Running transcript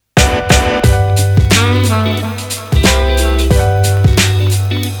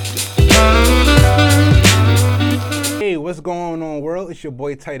It's your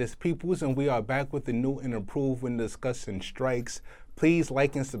boy Titus Peoples, and we are back with the new and improved when discussing strikes. Please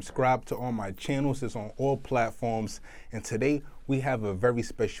like and subscribe to all my channels. It's on all platforms. And today we have a very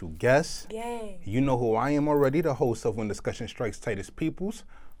special guest. Yay. You know who I am already, the host of When Discussion Strikes, Titus Peoples.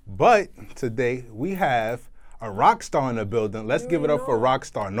 But today we have a rock star in the building. Let's give it up for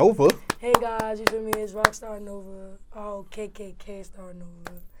Rockstar Nova. Hey guys, you feel me? It's Rockstar Nova. Oh, KKK Star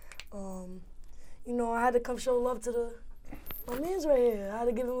Nova. I had to come show love to my man's right here. I had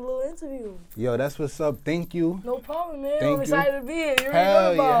to give him a little interview. Yo, that's what's up. Thank you. No problem, man. Thank I'm excited to be here. You already Hell know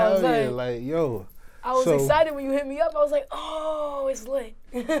yeah, about hell yeah. Like, yo. I was excited when you hit me up. I was like, oh, it's lit.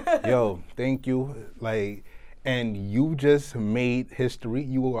 Yo, thank you. Like, and you just made history.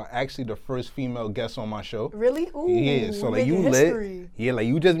 You are actually the first female guest on my show. Really? Ooh, yeah, so like you history. lit. Yeah, like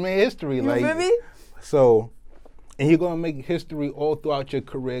you just made history. You like feel me? So, and you're gonna make history all throughout your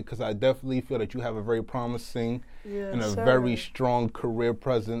career because I definitely feel that you have a very promising and a very strong career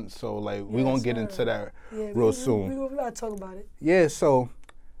presence. So like we're gonna get into that real soon. We gotta talk about it. Yeah, so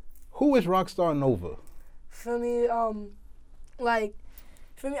who is Rockstar Nova? Feel me? I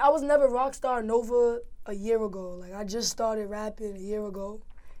was never Rockstar Nova a year ago. Like I just started rapping a year ago.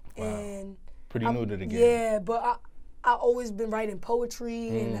 Wow. And pretty new to the game. Yeah, but I always been writing poetry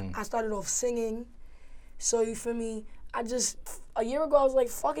and I started off singing. So you feel me? A year ago I was like,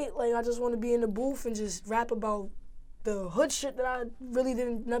 fuck it, like I just want to be in the booth and just rap about the hood shit that I really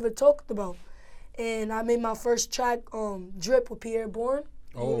never talked about. And I made my first track, Drip with Pierre Bourne.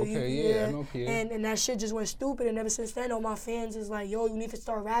 Oh, okay, yeah, I know Pierre. And that shit just went stupid, and ever since then, all my fans is like, yo, you need to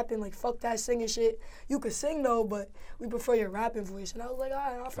start rapping, like, fuck that singing shit. You could sing, though, but we prefer your rapping voice. And I was like, all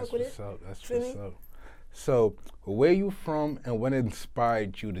right, I'll fuck with it. That's what's up. So, where you from and what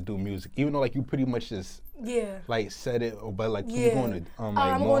inspired you to do music? Even though, like, you pretty much just, like, said it, but, like, keep going to,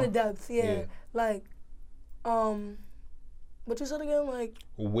 I'm going to depth, yeah. Like, what you said again? Like,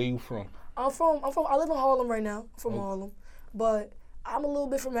 where you from? I live in Harlem right now. I'm from Harlem. But I'm a little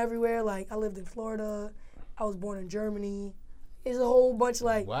bit from everywhere. Like, I lived in Florida. I was born in Germany. It's a whole bunch,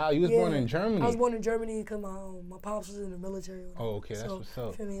 like... Wow, you was born in Germany? I was born in Germany because my pops was in the military. Oh, okay, that's what's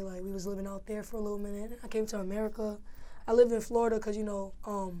up. Feel me? Like, we was living out there for a little minute. I came to America. I lived in Florida because, I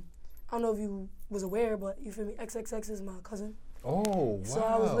don't know if you was aware, but, you feel me, XXX is my cousin. Oh, wow. So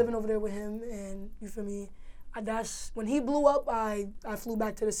I was living over there with him, and, you feel me, when he blew up, I flew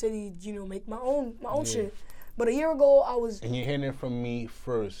back to the city, make my own shit. But a year ago, I was... And you're hearing it from me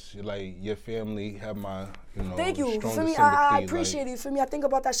first. Like, your family have my, Thank you. strongest For me, sympathy. I appreciate it. For me, I think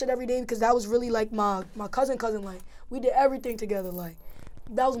about that shit every day because that was really, like, my cousin. Like, we did everything together. Like,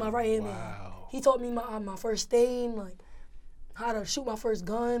 that was my right-hand man. He taught me my first stain, like, how to shoot my first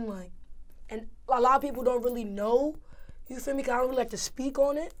gun, like... And a lot of people don't really know, you feel me? Because I don't really like to speak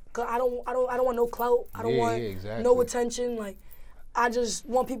on it. Because I don't want no clout. I don't want no attention. Like, I just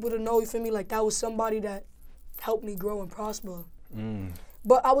want people to know, you feel me? Like, that was somebody that helped me grow and prosper.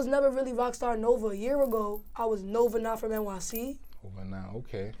 But I was never really Rockstar Nova. A year ago, I was Nova Not from NYC. Nova Not,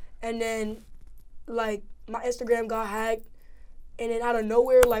 okay. And then, like, my Instagram got hacked. And then out of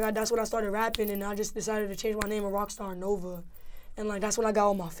nowhere, like, that's when I started rapping. And I just decided to change my name to Rockstar Nova. And, like, that's when I got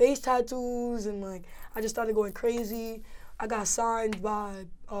all my face tattoos. And, like, I just started going crazy. I got signed by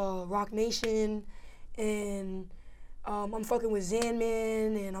Rock Nation. And I'm fucking with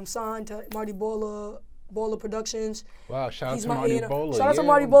Zanman. And I'm signed to Marty Baller Productions. Wow, shout out to Marty Baller. Shout out to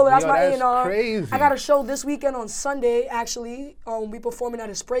Marty Baller. That's my A&R. That's crazy. I got a show this weekend on Sunday, actually. We performing at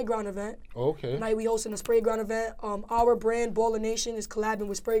a Spray Ground event. Okay. Tonight we hosting a Spray Ground event. Our brand, Baller Nation, is collabing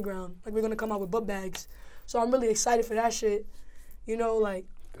with Spray Ground. Like, we're going to come out with book bags. So I'm really excited for that shit. Like...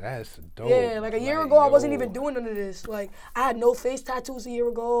 That's dope. Yeah, like a year ago, I wasn't even doing none of this. Like, I had no face tattoos a year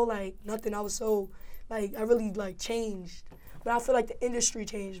ago. Like, nothing. I was so... Like, I really, like, changed. But I feel like the industry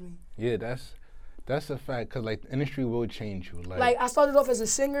changed me. Yeah, that's a fact, because, like, the industry will change you. Like, I started off as a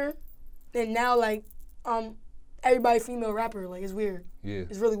singer, and now, like, everybody female rapper. Like, it's weird. Yeah.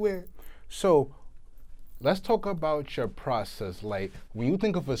 It's really weird. So, let's talk about your process. Like, when you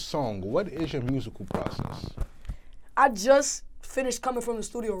think of a song, what is your musical process? I just finished coming from the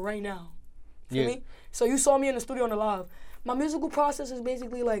studio right now. Feel me? So, you saw me in the studio on the live. My musical process is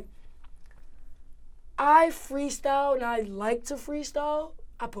basically, like, I freestyle, and I like to freestyle.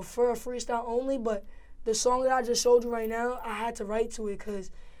 I prefer freestyle only, but the song that I just showed you right now, I had to write to it because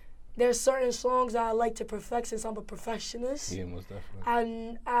there's certain songs that I like to perfect since I'm a perfectionist. Yeah, most definitely.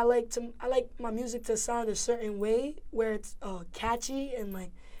 And I like my music to sound a certain way where it's catchy and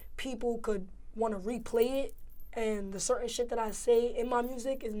like people could want to replay it. And the certain shit that I say in my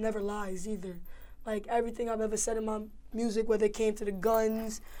music is never lies either. Like everything I've ever said in my music, whether it came to the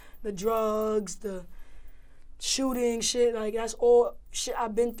guns, the drugs, the shooting shit. Like that's all shit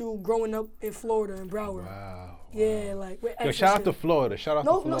I've been through growing up in Florida and Broward. Wow. Yeah, like with extra shout out shit. to Florida. Shout out to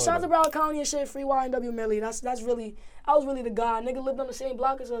Florida. No, shout out to Broward County and shit. Free YNW Millie. That's really. I was really the guy. Niggas lived on the same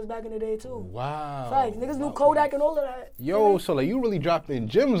block as us back in the day too. Wow. Facts. Niggas knew Kodak and all of that. Yo, so like you really dropped in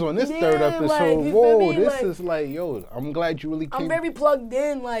gems on this third episode. Like, whoa, this like, is like, yo, I'm glad you really came. I'm very plugged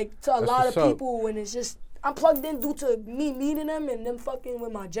in, like, to a lot of people, and it's just, I'm plugged in due to me meeting them and them fucking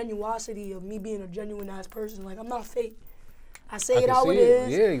with my genuosity of me being a genuine ass person. Like, I'm not fake. I say it how it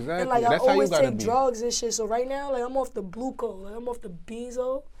is. Yeah, exactly. And like that's I always how you take drugs and shit. So right now, like I'm off the blue code. Like I'm off the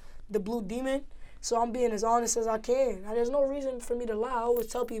Benzo, the blue demon. So I'm being as honest as I can. Now, there's no reason for me to lie. I always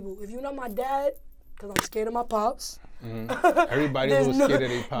tell people, if you're not my dad, because I'm scared of my pops. Mm-hmm. Everybody who's scared of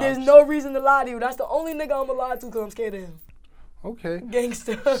their pops. There's no reason to lie to you. That's the only nigga I'm gonna lie to because I'm scared of him. Okay.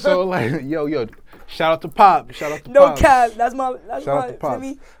 Gangster. So like, yo, shout out to Pop. Shout out to no Pops. No cap. That's my. Shout out to Pops.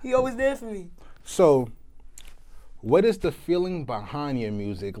 Me. He always there for me. So, what is the feeling behind your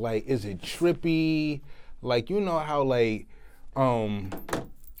music? Like, is it trippy? Like, you know how like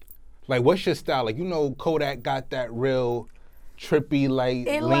what's your style? Like, you know, Kodak got that real trippy, like,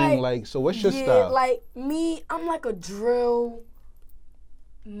 lean, like, so what's your style? Like, me, I'm like a drill,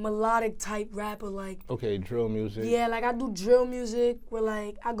 melodic type rapper, like. Okay, drill music. Yeah, like, I do drill music where,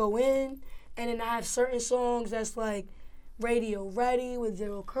 like, I go in, and then I have certain songs that's, like, radio ready with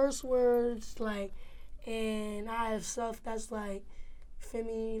 0 curse words, like, and I have stuff that's, like, feel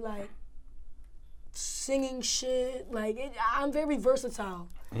me, like, singing shit, like, I'm very versatile.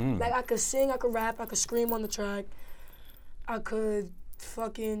 Like, I could sing, I could rap, I could scream on the track. I could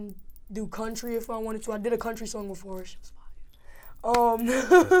fucking do country if I wanted to. I did a country song before. She was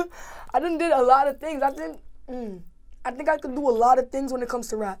fire. I done did a lot of things. I think I could do a lot of things when it comes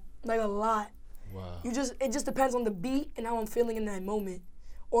to rap. Like, a lot. Wow. It just depends on the beat and how I'm feeling in that moment.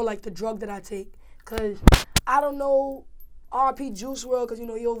 Or, like, the drug that I take. Because I don't know RP Juice WRLD, because, you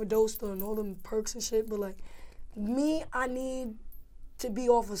know, he overdosed on all them perks and shit. But, like, me, I need to be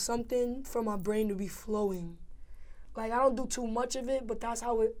off of something for my brain to be flowing. Like, I don't do too much of it, but that's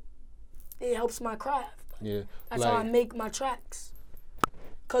how it helps my craft. Yeah. That's how I make my tracks.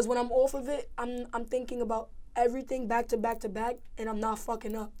 Because when I'm off of it, I'm thinking about everything back to back to back, and I'm not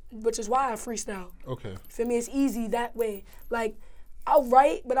fucking up, which is why I freestyle. Okay. For me, it's easy that way. Like, I'll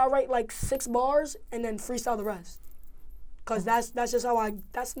write, but I write like 6 bars and then freestyle the rest. Because that's just how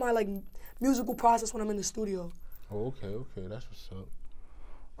that's my, like, musical process when I'm in the studio. Oh, okay, that's what's up.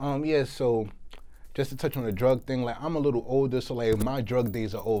 Yeah, so just to touch on the drug thing, like, I'm a little older, so, like, my drug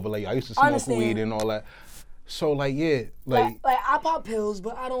days are over. Like, I used to smoke weed and all that. So, like, yeah, like I pop pills,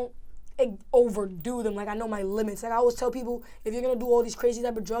 but I don't overdo them. Like, I know my limits. Like, I always tell people, if you're going to do all these crazy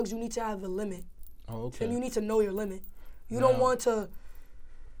type of drugs, you need to have a limit. Oh, okay. And you need to know your limit. You don't want to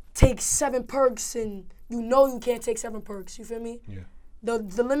take 7 perks and you know you can't take 7 perks. You feel me? Yeah.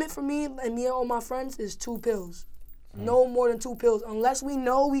 The limit for me and all my friends is 2 pills. No more than 2 pills. Unless we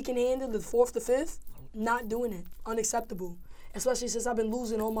know we can handle the 4th to 5th, not doing it. Unacceptable. Especially since I've been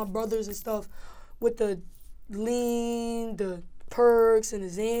losing all my brothers and stuff with the lean, the perks, and the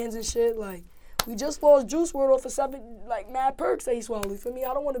Xans and shit. Like, we just lost Juice WRLD off of 7, like, mad perks that he swallowed. You feel me?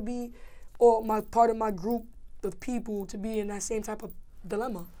 I don't want to be, or my part of my group of people to be in that same type of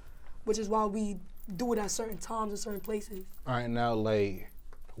dilemma, which is why we do it at certain times and certain places. All right, now, like,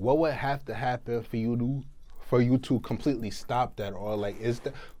 what would have to happen for you to completely stop that? Or, like,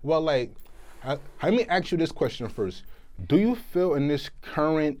 let me ask you this question first. Do you feel in this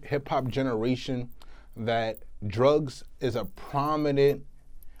current hip-hop generation that drugs is a prominent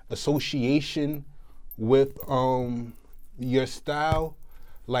association with your style?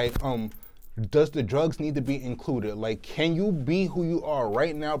 Like, does the drugs need to be included? Like, can you be who you are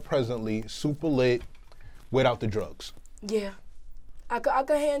right now, presently, super lit, without the drugs? Yeah. I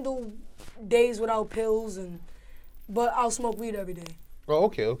could handle days without pills, but I'll smoke weed every day. Oh,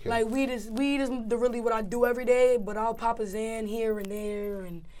 okay. Like, weed is really what I do every day, but I'll pop a Xan here and there,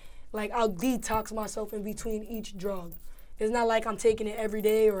 and, like, I'll detox myself in between each drug. It's not like I'm taking it every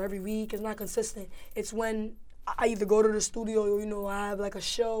day or every week. It's not consistent. It's when I either go to the studio or, you know, I have, like, a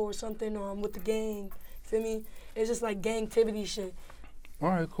show or something, or I'm with the gang. Feel me? It's just, like, gang-tivity shit. All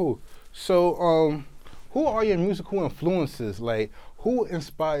right, cool. So, who are your musical influences? Like, who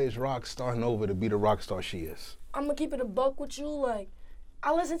inspires Rockstar Nova to be the rock star she is? I'm gonna keep it a buck with you. Like,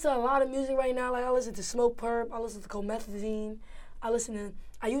 I listen to a lot of music right now. Like, I listen to Smoke Perp. I listen to Comethazine.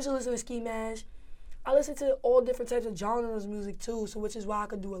 I usually listen to Ski Mash. I listen to all different types of genres of music too, so which is why I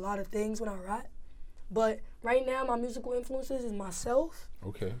could do a lot of things when I rap. But right now, my musical influences is myself.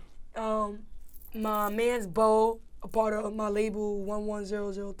 Okay. My man's Bo, a part of my label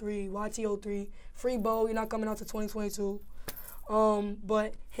 11003, YTO3. Free Bo, you're not coming out to 2022.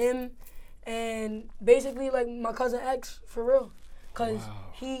 But him and basically like my cousin X, for real. Cause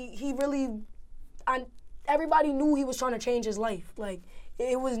he really, everybody knew he was trying to change his life. Like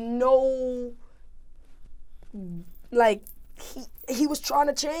it was no, like he was trying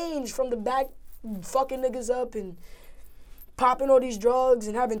to change from the back, fucking niggas up and popping all these drugs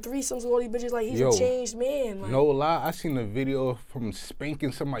and having threesomes with all these bitches. Like, he's a changed man. Like, no lie, I seen a video from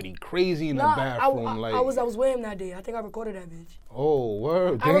spanking somebody crazy in the bathroom. I was with him that day. I think I recorded that bitch. Oh,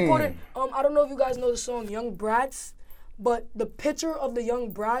 word, damn. I recorded, I don't know if you guys know the song Young Brats, but the picture of the Young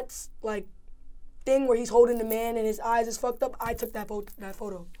Brats, like, thing where he's holding the man and his eyes is fucked up, I took that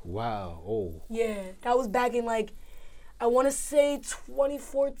photo. Wow, oh. Yeah, that was back in, like, I want to say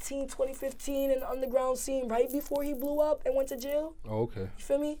 2014, 2015 in the underground scene, right before he blew up and went to jail. Oh, okay. You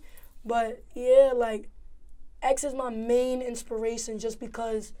feel me? But, yeah, like, X is my main inspiration just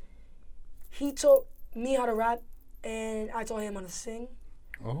because he taught me how to rap and I taught him how to sing.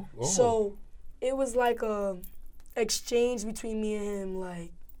 Oh. So it was like a exchange between me and him,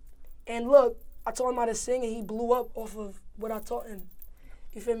 like, and look, I taught him how to sing and he blew up off of what I taught him.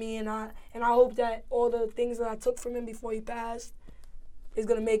 You feel me? And I hope that all the things that I took from him before he passed is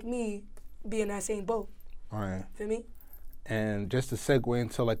gonna make me be in that same boat. All right. Feel me? And just to segue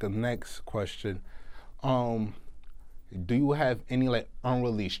into like the next question, do you have any like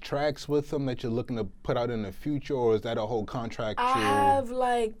unreleased tracks with him that you're looking to put out in the future, or is that a whole contract? I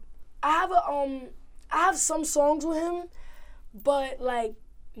have some songs with him, but like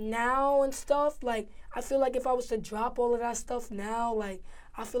now and stuff, like I feel like if I was to drop all of that stuff now, like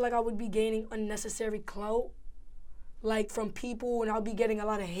I feel like I would be gaining unnecessary clout, like from people, and I'll be getting a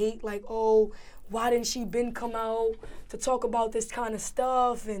lot of hate, like, oh, why didn't she been come out to talk about this kind of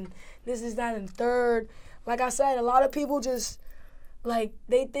stuff, and this is that and third. Like I said, a lot of people just, like,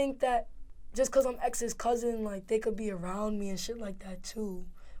 they think that just because I'm X's cousin, like, they could be around me and shit like that too,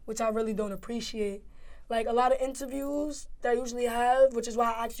 which I really don't appreciate. Like, a lot of interviews that I usually have, which is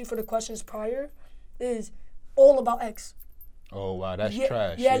why I asked you for the questions prior, is all about X. Oh, wow, that's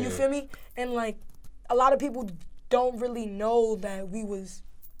trash. Yeah, you feel me? And, like, a lot of people don't really know that we was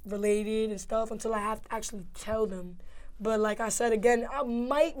related and stuff until I have to actually tell them. But like I said, again, I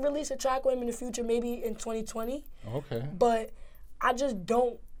might release a track with him in the future, maybe in 2020. Okay. But I just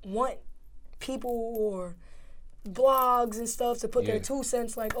don't want people or blogs and stuff to put their 2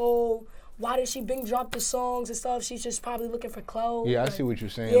 cents like, oh, why did she bing drop the songs and stuff? She's just probably looking for clout. Yeah, like, I see what you're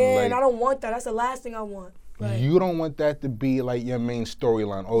saying. Yeah, like, and I don't want that. That's the last thing I want. Like, you don't want that to be like your main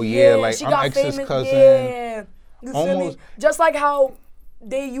storyline. Oh yeah, like she I'm got X's famous, cousin. Yeah, you Almost, feel me? Just like how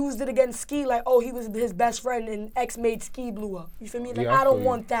they used it against Ski, like, oh, he was his best friend and X made Ski blew up. You feel me? Like, I don't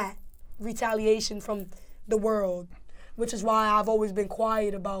want that retaliation from the world, which is why I've always been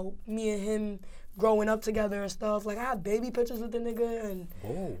quiet about me and him growing up together and stuff. Like, I have baby pictures with the nigga and,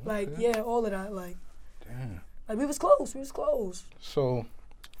 like, yeah, all of that. Like, damn. Like, we was close. So,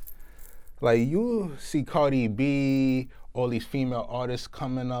 like, you see Cardi B, all these female artists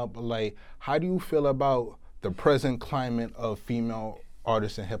coming up. Like, how do you feel about the present climate of female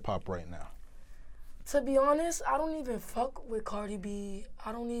artists in hip hop right now? To be honest, I don't even fuck with Cardi B.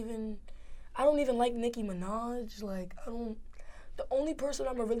 I don't even like Nicki Minaj. Like, the only person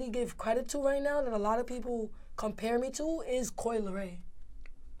I'm gonna really give credit to right now that a lot of people compare me to is Coi Leray.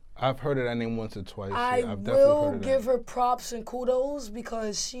 I've heard of that name once or twice. I've will give her props and kudos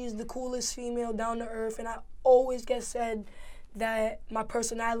because she's the coolest female down to earth, and I always get said that my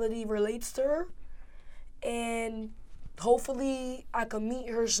personality relates to her, and hopefully I can meet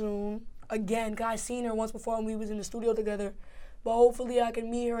her soon again. Cause I seen her once before when we was in the studio together, but hopefully I can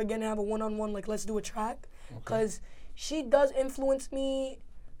meet her again and have a one-on-one, like, let's do a track, cause she does influence me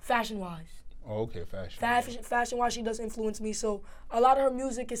fashion-wise. Oh, okay, Fashion-wise, she does influence me. So a lot of her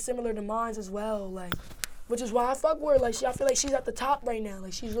music is similar to mine as well, like, which is why I fuck with her. Like, I feel like she's at the top right now.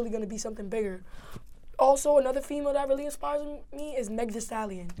 Like, she's really gonna be something bigger. Also, another female that really inspires me is Meg Thee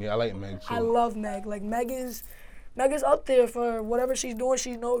Stallion. Yeah, I like Meg too. I love Meg. Like, Meg is up there for whatever she's doing.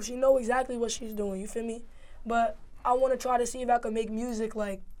 She know exactly what she's doing. You feel me? But I want to try to see if I can make music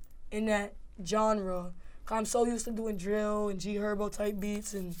like in that genre. Cause I'm so used to doing drill and G Herbo type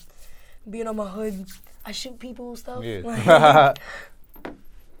beats and being on my hood. I shoot people and stuff. Yeah.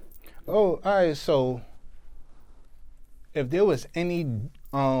 Oh, all right. So, if there was any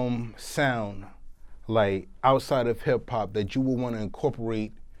sound like outside of hip hop that you would want to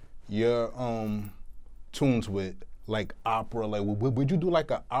incorporate your tunes with, like opera, like would you do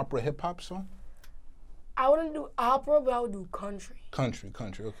like an opera hip hop song? I wouldn't do opera, but I would do country. Country,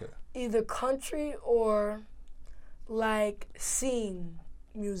 okay. Either country or like scene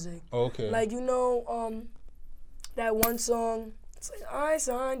music. Okay. Like, you know, that one song, it's like, I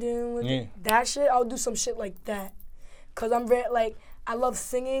signed in with that shit. I'll do some shit like that. Because I'm very, like, I love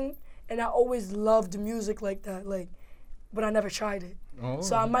singing, and I always loved music like that, like, but I never tried it. Oh.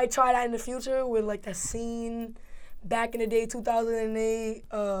 So I might try that in the future with, like, that scene back in the day, 2008,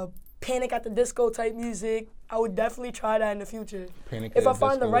 Panic at the Disco type music. I would definitely try that in the future. Panic if I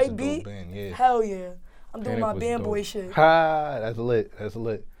find the right beat, hell yeah. I'm doing my band boy shit. Ha, that's lit. That's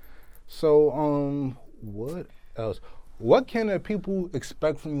lit. So, what else? What can people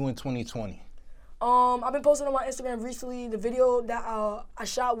expect from you in 2020? I've been posting on my Instagram recently the video that I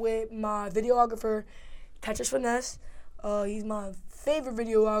shot with my videographer, Tetris Finesse. He's my favorite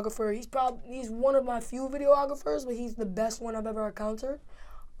videographer. He's one of my few videographers, but he's the best one I've ever encountered.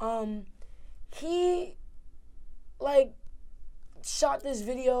 He shot this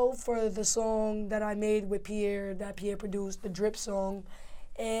video for the song that I made with Pierre, that Pierre produced, the Drip song,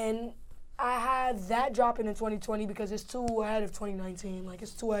 and I had that dropping in 2020 because it's too ahead of 2019. Like,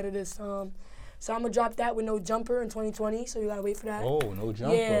 it's too ahead of this time. So I'm gonna drop that with No Jumper in 2020. So you gotta wait for that. Oh, No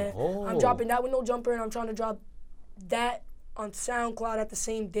Jumper. Yeah, oh. I'm dropping that with No Jumper, and I'm trying to drop that on SoundCloud at the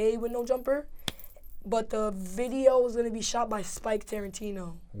same day with No Jumper. But the video is gonna be shot by Spike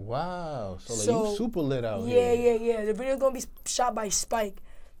Tarantino. Wow. So you super lit out here. Yeah. The video's gonna be shot by Spike.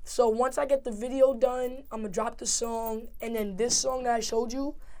 So once I get the video done, I'm gonna drop the song, and then this song that I showed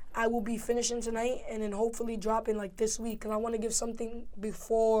you, I will be finishing tonight, and then hopefully dropping like this week. Cause I want to give something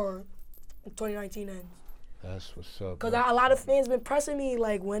before 2019 ends. That's what's up. Cause a lot of fans been pressing me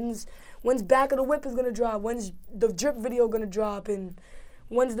like, when's Back of the Whip is gonna drop? When's the Drip video gonna drop? And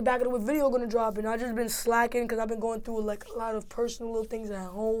when's the Back of the Whip video gonna drop? And I just been slacking because I've been going through like a lot of personal little things at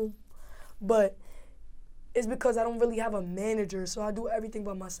home. But it's because I don't really have a manager, so I do everything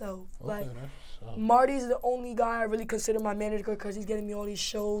by myself. Okay, like Marty's the only guy I really consider my manager because he's getting me all these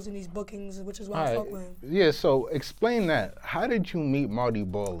shows and these bookings, which is why I fuck with him. Yeah, so explain that. How did you meet Marty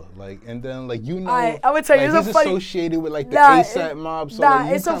Baller? Like, and then like I'm gonna tell you, like, he's associated with like the ASAP mob. So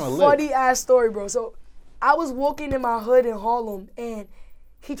like, it's a funny ass story, bro. So I was walking in my hood in Harlem, and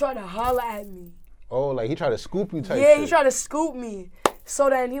he tried to holler at me. Oh, like he tried to scoop you type Yeah, shit. he tried to scoop me.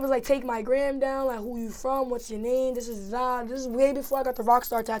 So then he was like, take my gram down, like, who you from, what's your name, this is that. This is way before I got the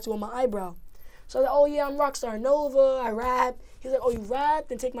Rockstar tattoo on my eyebrow. So I was like, oh yeah, I'm Rockstar Nova, I rap. He's like, oh, you rap?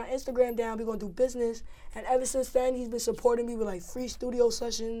 Then take my Instagram down, we're gonna do business. And ever since then, he's been supporting me with like free studio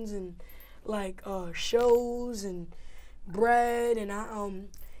sessions and like shows and bread. And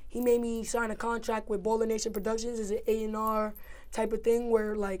he made me sign a contract with Baller Nation Productions as an A&R type of thing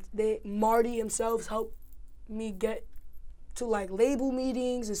where like Marty himself helped me get to like label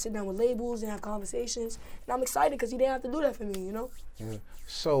meetings and sit down with labels and have conversations. And I'm excited because he didn't have to do that for me, you know? Yeah.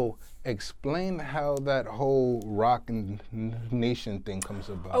 So explain how that whole Rock Nation thing comes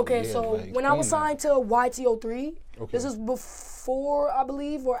about. Okay, so like, when I was signed to YTO3, this is before, I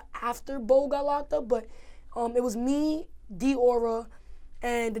believe, or after Bo got locked up, but it was me, D-Aura,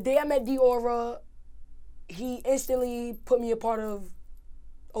 and the day I met D-Aura, he instantly put me a part of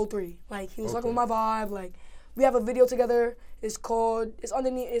O3. Like, he was fucking with my vibe, like, we have a video together. It's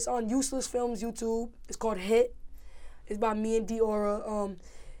on Useless Films YouTube. It's called Hit. It's by me and D-Aura.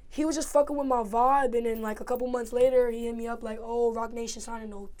 He was just fucking with my vibe, and then like a couple months later, he hit me up like, oh, Rock Nation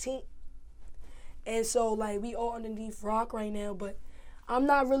signing OT. And so like we all underneath Rock right now, but I'm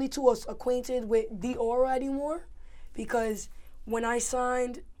not really too acquainted with D-Aura anymore because when I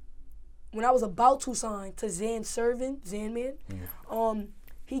was about to sign to Zanman,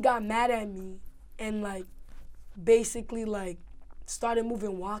 he got mad at me and like basically like started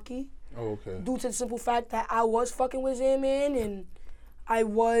moving wacky. Oh, okay. Due to the simple fact that I was fucking with Zanman and I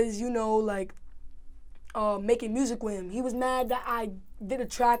was, like making music with him. He was mad that I did a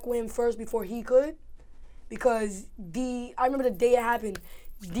track with him first before he could because I remember the day it happened,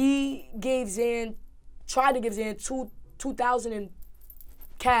 D tried to give Zan 2,000 in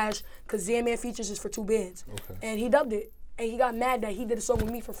cash because Zanman features is for 2 bands. Okay. And he dubbed it. And he got mad that he did a song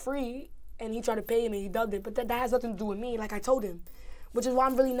with me for free and he tried to pay him and he dubbed it. But that has nothing to do with me, like I told him. Which is why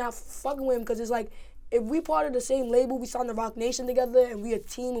I'm really not fucking with him because it's like, if we part of the same label, we signed the Rock Nation together and we a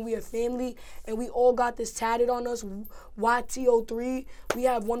team and we a family and we all got this tatted on us, YTO3, we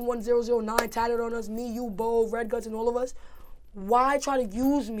have 11009 tatted on us, me, you, Bo, Red Guts, and all of us. Why try to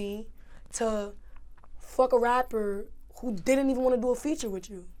use me to fuck a rapper who didn't even want to do a feature with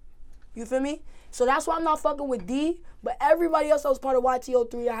you? You feel me? So that's why I'm not fucking with D, but everybody else that was part of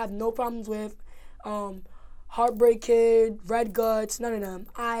YTO3, I have no problems with. Heartbreak Kid, Red Guts, none of them.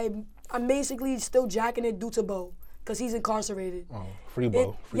 I'm basically still jacking it due to Bo. because he's incarcerated. Oh, free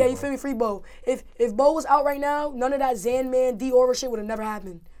Bo. Yeah, you feel me? Free Bo. If Bo was out right now, none of that Zanman, Dior shit would have never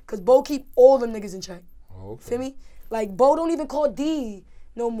happened. Because Bo keep all them niggas in check. Oh, okay. Feel me? Like, Bo don't even call D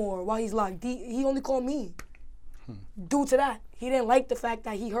no more while he's locked. D, he only called me. Due to that. He didn't like the fact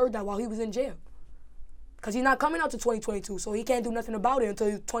that he heard that while he was in jail. Because he's not coming out to 2022, so he can't do nothing about it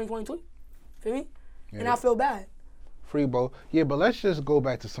until 2022. Feel me? Yeah. And I feel bad. Free Bo. Yeah, but let's just go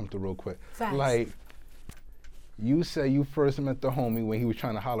back to something real quick. Facts. Like, you said you first met the homie when he was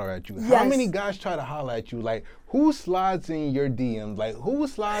trying to holler at you. Yes. How many guys try to holler at you? Like, who slides in your DMs? Like, who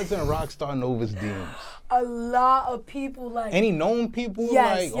slides in Rockstar Nova's DMs? A lot of people, like... Any known people?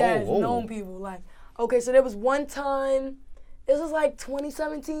 Yes, like, yes, known people. Like, okay, so there was one time, this was like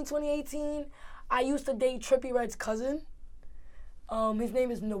 2017, 2018. I used to date Trippie Redd's cousin. His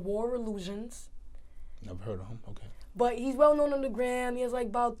name is Nawar Illusions. Never heard of him, okay. But he's well known on the gram. He has like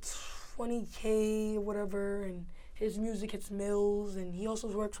about 20K or whatever, and his music hits mills, and he also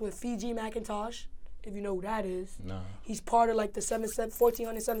works with Fiji Macintosh, if you know who that is. Nah. He's part of like the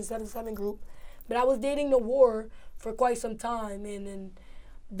 1400 777 group. But I was dating Nawar for quite some time, and then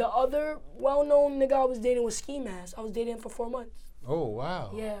the other well-known nigga I was dating was Ski Mask. I was dating him for 4 months. Oh,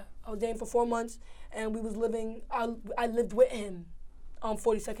 wow. Yeah, I was dating for 4 months, and we was living. I lived with him on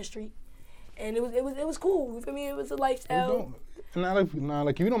 42nd Street, and it was cool. For me, it was a lifestyle. Now,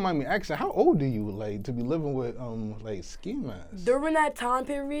 like, if you don't mind me asking, how old are you, like, to be living with, like, Ski Mask? During that time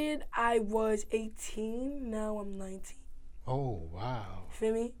period, I was 18. Now I'm 19. Oh, wow.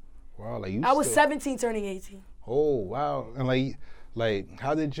 Feel me? Wow, like you. I was 17, turning 18. Oh, wow. And like,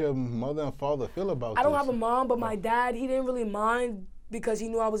 how did your mother and father feel about this? I don't have a mom, but my dad, he didn't really mind because he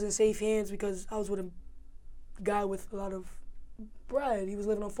knew I was in safe hands because I was with a guy with a lot of bread. He was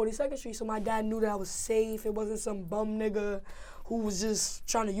living on 42nd Street, so my dad knew that I was safe. It wasn't some bum nigga who was just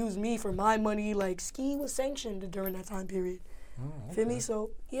trying to use me for my money. Like, Ski was sanctioned during that time period. Oh, okay. Feel me?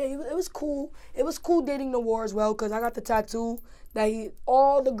 So, yeah, it was cool. It was cool dating Nawar as well because I got the tattoo that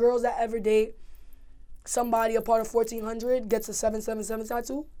all the girls that ever date somebody a part of 1400 gets a 777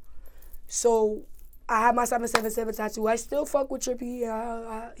 tattoo. So I have my 777 tattoo. I still fuck with Trippie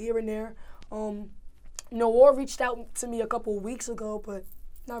here and there. Nawar reached out to me a couple of weeks ago, but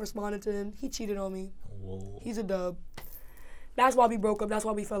not responding to him. He cheated on me. Whoa. He's a dub. That's why we broke up. That's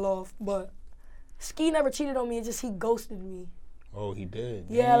why we fell off. But Ski never cheated on me. It's just he ghosted me. Oh, he did.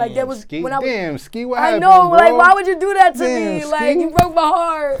 Yeah, like there was Ski, when Ski, what happened, I know, bro? like why would you do that to me? Ski. Like you broke my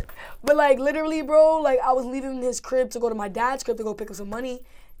heart. But like literally, bro, like I was leaving his crib to go to my dad's crib to go pick up some money,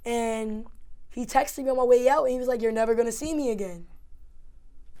 and he texted me on my way out, and he was like, "You're never gonna see me again."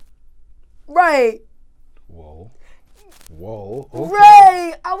 Right. Whoa. Okay.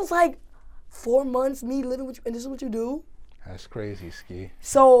 Right. I was like, 4 months me living with you, and this is what you do? That's crazy, Ski.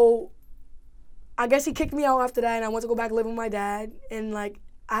 So I guess he kicked me out after that, and I went to go back live with my dad, and like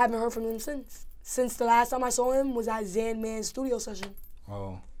I haven't heard from him since. Since the last time I saw him was at Zanman's studio session.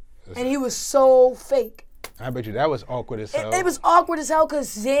 Oh. And he was so fake. I bet you that was awkward as hell. It was awkward as hell because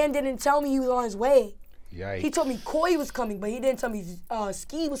Zan didn't tell me he was on his way. Yikes. He told me Koi was coming, but he didn't tell me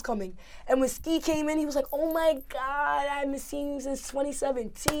Ski was coming. And when Ski came in, he was like, "Oh my God, I haven't seen you since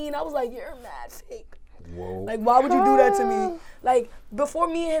 2017. I was like, "You're mad fake." Whoa. Like, why would you do that to me? Like, before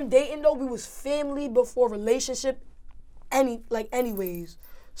me and him dating, though, we was family before relationship, anyways.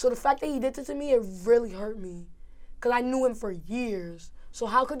 So the fact that he did this to me, it really hurt me. Because I knew him for years. So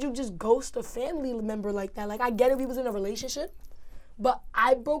how could you just ghost a family member like that? Like, I get it, we was in a relationship, but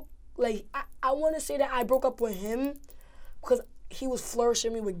I want to say that I broke up with him because he was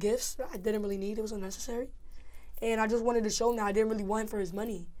flourishing me with gifts that I didn't really need. It was unnecessary. And I just wanted to show him that I didn't really want him for his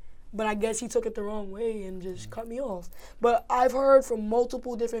money. But I guess he took it the wrong way and just cut me off. But I've heard from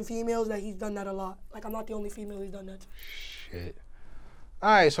multiple different females that he's done that a lot. Like, I'm not the only female he's done that to. Shit.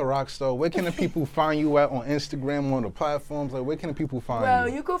 All right, so Rockstar, where can the people find you at on Instagram, on the platforms? Like, where can the people find you? Well,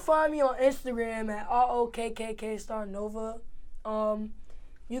 you can find me on Instagram at ROKKK*Nova.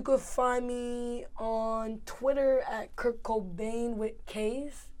 You could find me on Twitter at Kurt Cobain with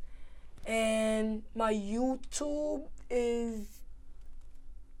K's. And my YouTube is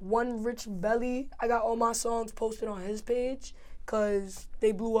One Rich Belly. I got all my songs posted on his page because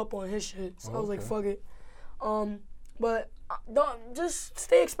they blew up on his shit. So I was like, fuck it. But don't just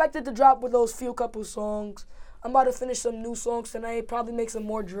stay expected to drop with those few couple songs. I'm about to finish some new songs tonight. Probably make some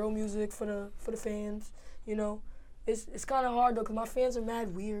more drill music for the fans. You know, it's kind of hard though because my fans are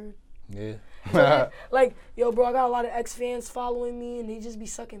mad weird. Yeah. So, like, yo, bro, I got a lot of ex-fans following me, and they just be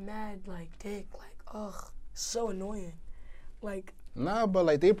sucking mad like dick. Like, ugh, so annoying. Like. Nah, but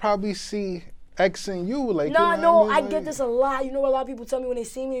like they probably see Xing you. Like, nah, you know no, what I mean? I get this a lot. You know, a lot of people tell me when they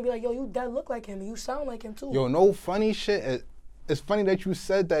see me, they be like, yo, you dead look like him, and you sound like him too. Yo, no funny shit. It's funny that you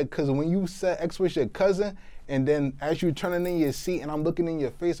said that, because when you said X was your cousin, and then as you turning in your seat and I'm looking in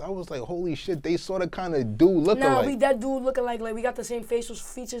your face, I was like, holy shit, they sort of kind of do look alike. Nah, we that dude look alike. Like, we got the same facial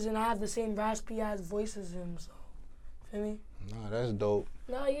features, and I have the same raspy-ass voice as him, so, feel me? Nah, that's dope.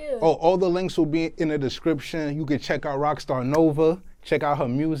 Nah, yeah. Oh, all the links will be in the description. You can check out Rockstar Nova, check out her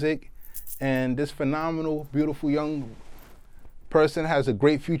music, and this phenomenal, beautiful young person has a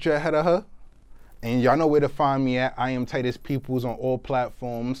great future ahead of her. And y'all know where to find me at. I am Titus Peoples on all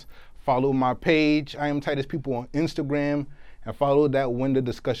platforms. Follow my page, I am Titus People on Instagram, and follow that When the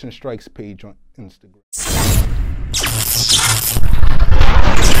Discussion Strikes page on Instagram.